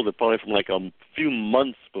folder probably from like a few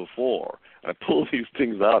months before. I pulled these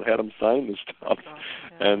things out, had him sign this stuff,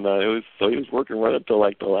 and he was working right until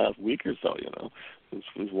like the last week or so. It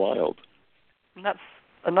was wild. And that's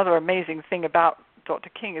another amazing thing about Dr.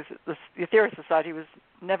 King, is that the Aetherius Society was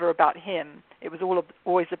never about him. It was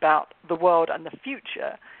always about the world and the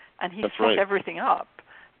future. And he set everything up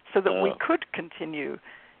so that we could continue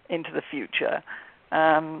into the future.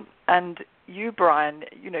 And you, Brian,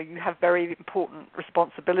 you have very important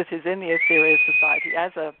responsibilities in the Aetherius Society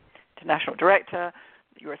as a international director.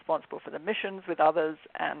 You're responsible for the missions with others,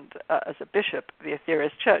 and as a bishop of the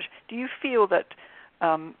Aetherius Church. Do you feel that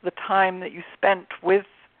the time that you spent with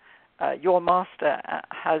your master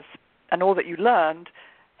and all that you learned,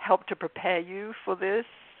 helped to prepare you for this?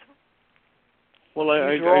 Well,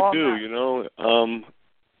 I do,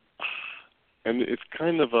 and it's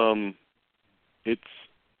kind of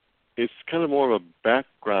it's kind of more of a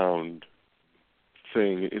background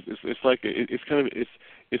thing. It's like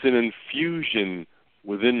it's an infusion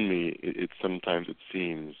within me. It sometimes it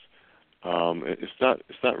seems. It's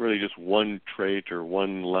not really just one trait or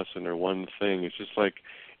one lesson or one thing. It's just like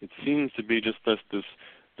it seems to be just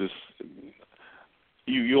this.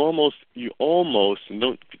 You almost, and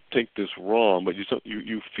don't take this wrong, but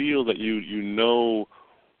you feel that you know,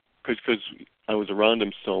 because I was around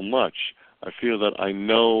him so much. I feel that I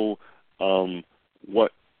know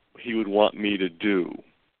what he would want me to do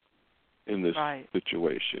in this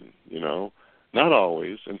situation. Not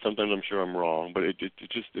always, and sometimes I'm sure I'm wrong, but it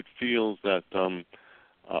feels that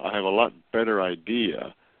I have a lot better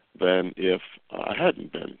idea than if I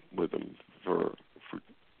hadn't been with him for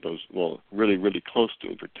those, really, really close to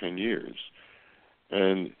him for 10 years.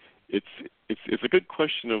 And it's a good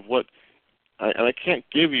question of what, and I can't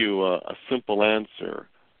give you a simple answer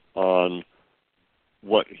on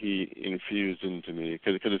what he infused into me,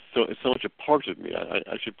 because it's so much a part of me.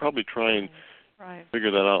 I should probably try and figure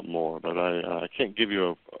that out more, but I can't give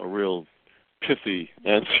you a real pithy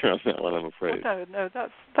answer on that one, I'm afraid. No,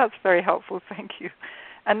 that's very helpful. Thank you.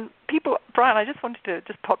 And people, Brian, I just wanted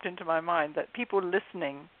to popped into my mind that people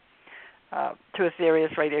listening to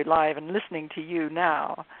Aetherius Radio Live and listening to you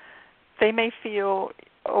now, they may feel,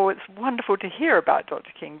 it's wonderful to hear about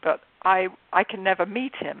Dr. King, but I can never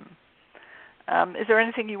meet him. Is there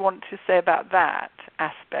anything you want to say about that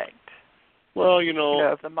aspect? Well,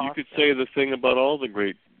 of the master? You could say the thing about all the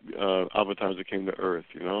great avatars that came to Earth.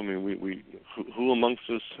 I mean, we who amongst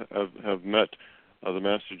us have met the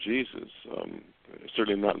Master Jesus?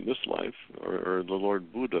 Certainly not in this life, or the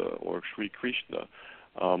Lord Buddha, or Sri Krishna,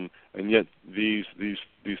 and yet these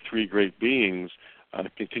three great beings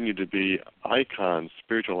continue to be icons,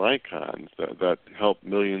 spiritual icons that help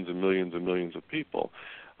millions and millions and millions of people.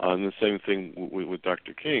 And the same thing with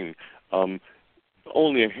Dr. King.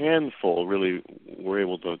 Only a handful really were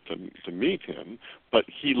able to meet him, but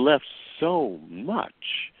he left so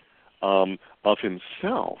much of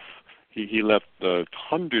himself. He left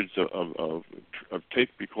hundreds of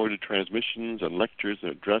tape-recorded transmissions and lectures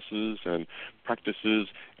and addresses and practices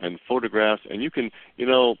and photographs, and you can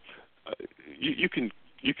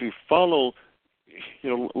follow.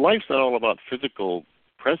 Life's not all about physical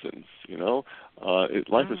presence.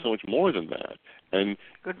 Life is so much more than that, and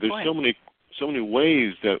there's so many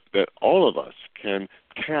ways that all of us can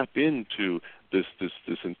tap into this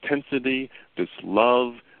intensity, this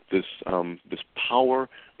love, this power,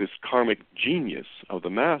 this karmic genius of the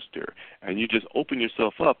Master, and you just open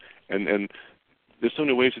yourself up, and there's so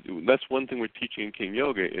many ways to do. That's one thing we're teaching in King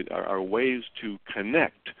Yoga, are ways to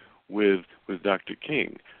connect with Dr.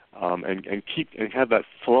 King, and have that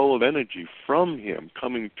flow of energy from him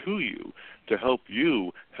coming to you to help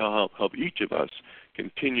you help each of us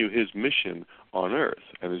continue his mission on Earth.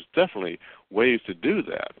 And there's definitely ways to do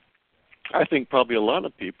that. I think probably a lot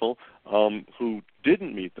of people who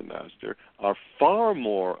didn't meet the Master are far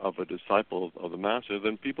more of a disciple of the Master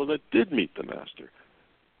than people that did meet the Master.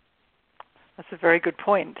 That's a very good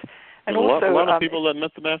point. And a also, lot of people that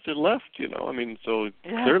met the Master left, I mean, so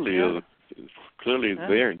clearly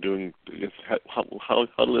they're doing, how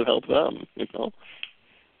did it help them,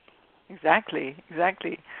 Exactly.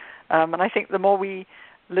 And I think the more we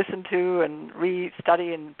listen to and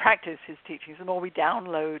study and practice his teachings, the more we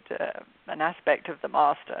download an aspect of the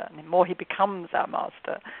Master, and the more he becomes our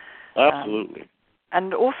Master. Absolutely.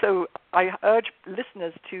 And also, I urge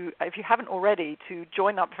listeners to, if you haven't already, to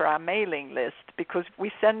join up for our mailing list, because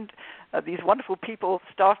we send these wonderful people,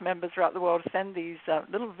 staff members throughout the world, send these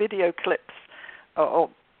little video clips or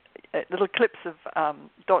little clips of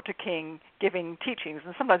Dr. King giving teachings,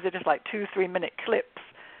 and sometimes they're just like 2-3 minute clips,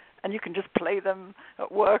 and you can just play them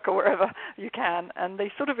at work or wherever you can, and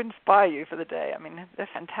they sort of inspire you for the day. I mean, they're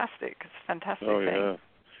fantastic. It's a fantastic thing. Yeah.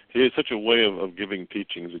 He has such a way of giving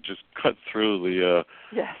teachings. It just cut through the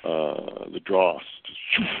dross,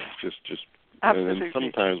 just Absolutely. And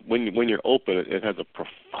sometimes when you're open, it has a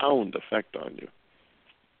profound effect on you.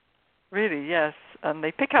 Really, yes. And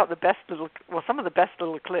they pick out some of the best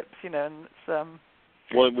little clips, and it's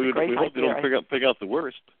well, we hope they don't pick out the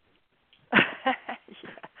worst.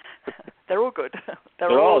 They're all good.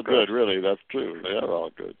 They're all good, really. That's true. They are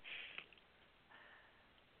all good.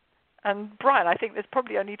 And Brian, I think there's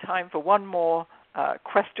probably only time for one more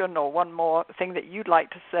question or one more thing that you'd like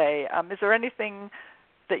to say. Is there anything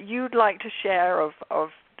that you'd like to share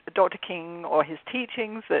of Dr. King or his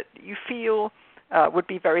teachings that you feel would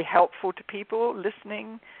be very helpful to people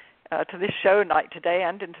listening to this show night today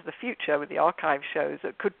and into the future with the archive shows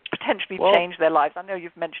that could potentially change their lives? I know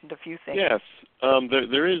you've mentioned a few things. Yes,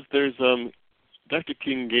 there's Dr.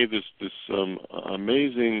 King gave this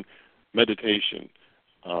amazing meditation,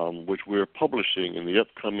 which we're publishing in the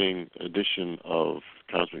upcoming edition of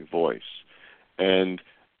Cosmic Voice, and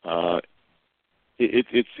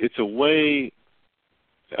it's a way.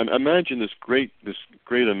 Imagine this great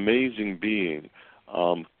amazing being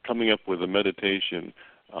coming up with a meditation,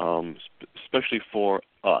 especially for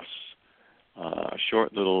us, a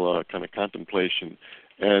short little kind of contemplation,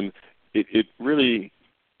 and it really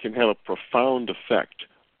can have a profound effect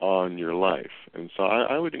on your life. And so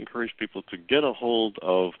I would encourage people to get a hold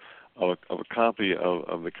of a copy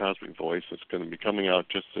of the Cosmic Voice that's going to be coming out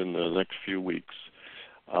just in the next few weeks,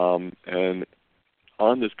 and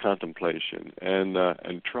on this contemplation, and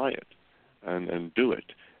try it, and do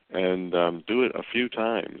it, and do it a few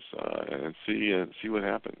times, and see what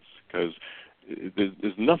happens. Because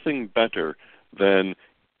there's nothing better than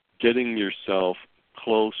getting yourself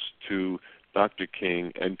close to Dr.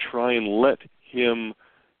 King and try and let him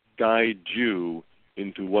guide you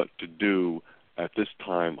into what to do at this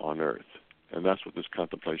time on Earth. And that's what this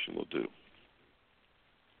contemplation will do.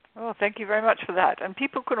 Oh, thank you very much for that. And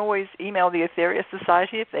people can always email the Aetherius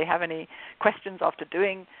Society if they have any questions after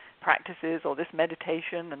doing practices or this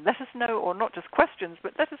meditation, and let us know, or not just questions,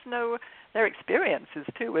 but let us know their experiences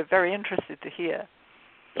too. We're very interested to hear.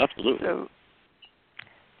 Absolutely. So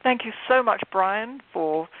thank you so much, Brian,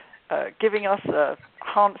 for giving us a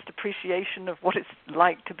enhanced appreciation of what it's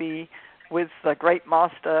like to be with the great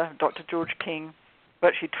master, Dr. George King,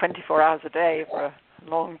 virtually 24 hours a day for a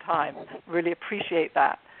long time. Really appreciate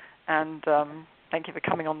that. And thank you for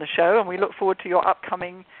coming on the show, and we look forward to your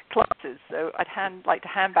upcoming classes. So I'd like to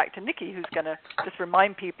hand back to Nikki, who's going to just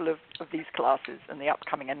remind people of these classes and the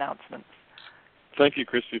upcoming announcements. Thank you,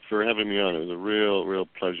 Chrissie, for having me on. It was a real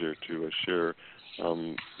pleasure to share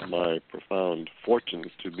my profound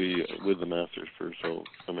fortunes to be with the Masters for so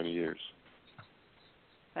many years.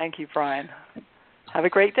 Thank you, Brian. Have a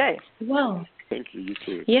great day. Well, thank you. You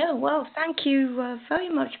too. Yeah, well, thank you very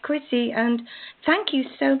much, Chrissie, and thank you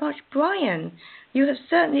so much, Brian. You have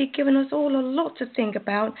certainly given us all a lot to think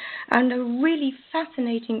about and a really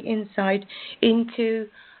fascinating insight into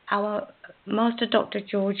our Master Dr.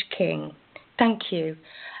 George King. Thank you.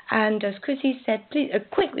 And as Chrissie said, please, a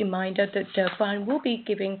quick reminder that Brian will be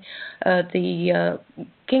giving the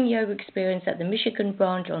King Yoga experience at the Michigan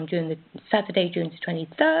branch on Saturday, June the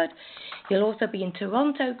 23rd. He'll also be in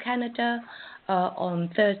Toronto, Canada, on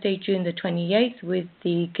Thursday, June the 28th, with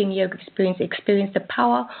the King Yoga experience the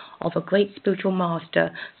power of a great spiritual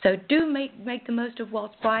master. So do make the most of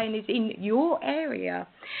what Brian is in your area.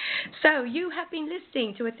 So you have been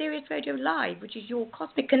listening to Aetherius Radio Live, which is your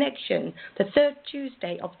cosmic connection, the third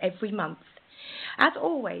Tuesday of every month. As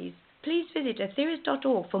always, please visit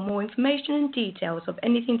aetherius.org for more information and details of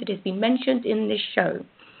anything that has been mentioned in this show.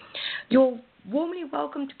 You're warmly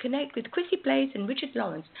welcome to connect with Chrissie Blaze and Richard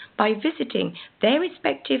Lawrence by visiting their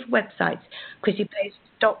respective websites,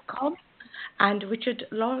 chrissieblaze.com and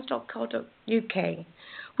richardlawrence.co.uk.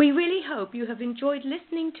 We really hope you have enjoyed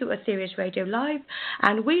listening to Aetherius Radio Live,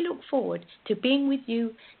 and we look forward to being with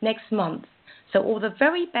you next month. So all the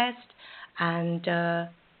very best, and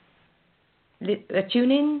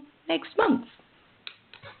tune in next month.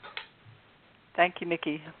 Thank you,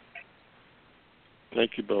 Nikki.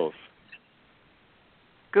 Thank you both.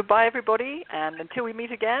 Goodbye, everybody, and until we meet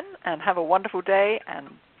again, and have a wonderful day, and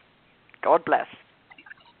God bless.